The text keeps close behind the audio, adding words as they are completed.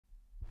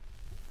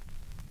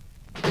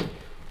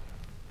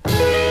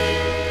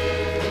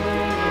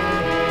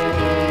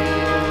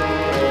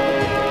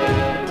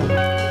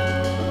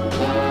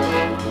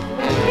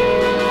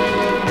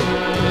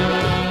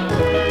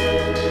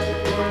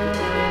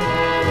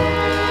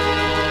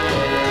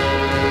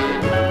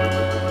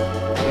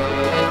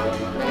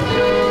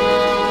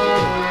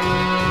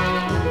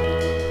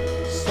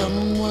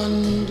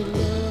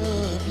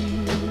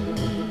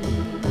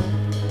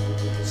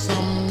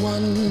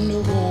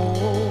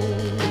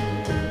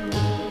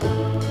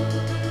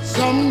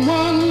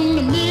someone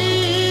to me,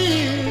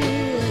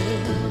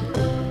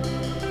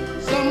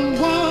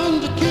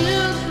 someone to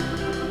kiss.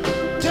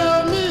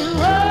 Tell me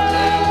why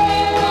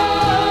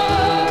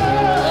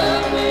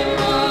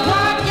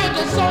can't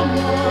there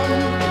someone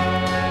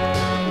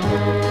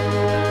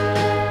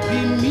be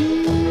me?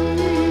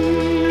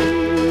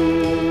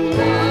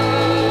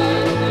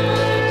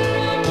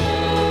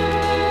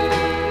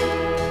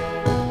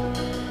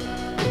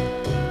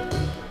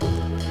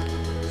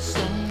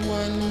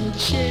 Someone to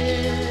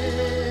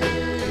share,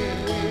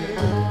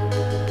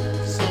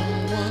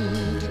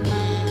 someone to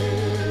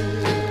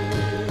give,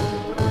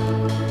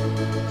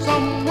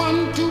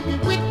 someone to be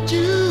with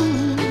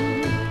you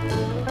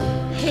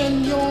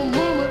in your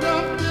moment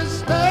of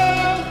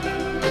despair,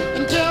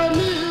 and tell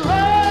me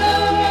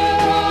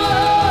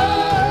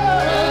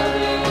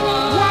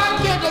why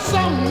can't there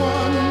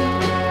someone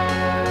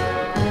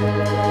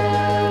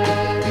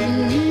be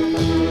me?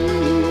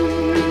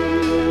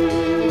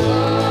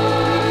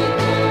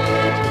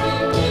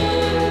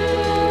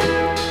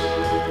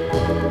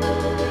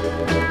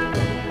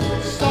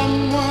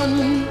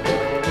 Someone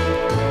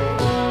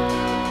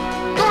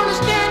gonna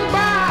stand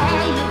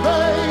by you,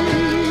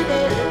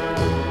 baby,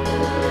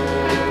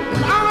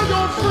 when all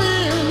your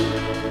friends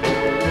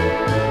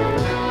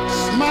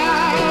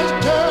smiles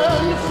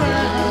turn to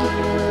frown.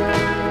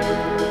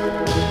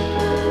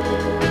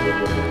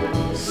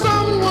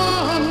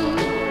 Someone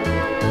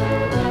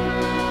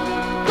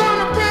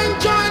gonna bring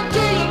joy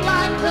to your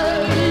life,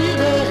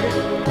 baby.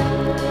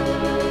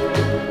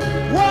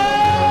 Why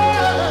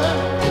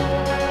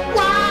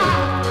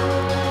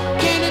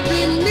can it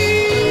be me?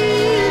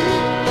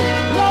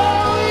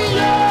 Lord,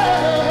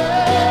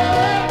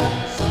 yeah.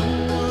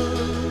 Someone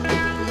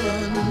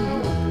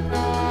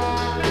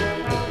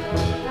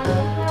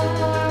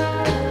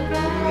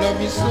who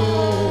love you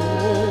so.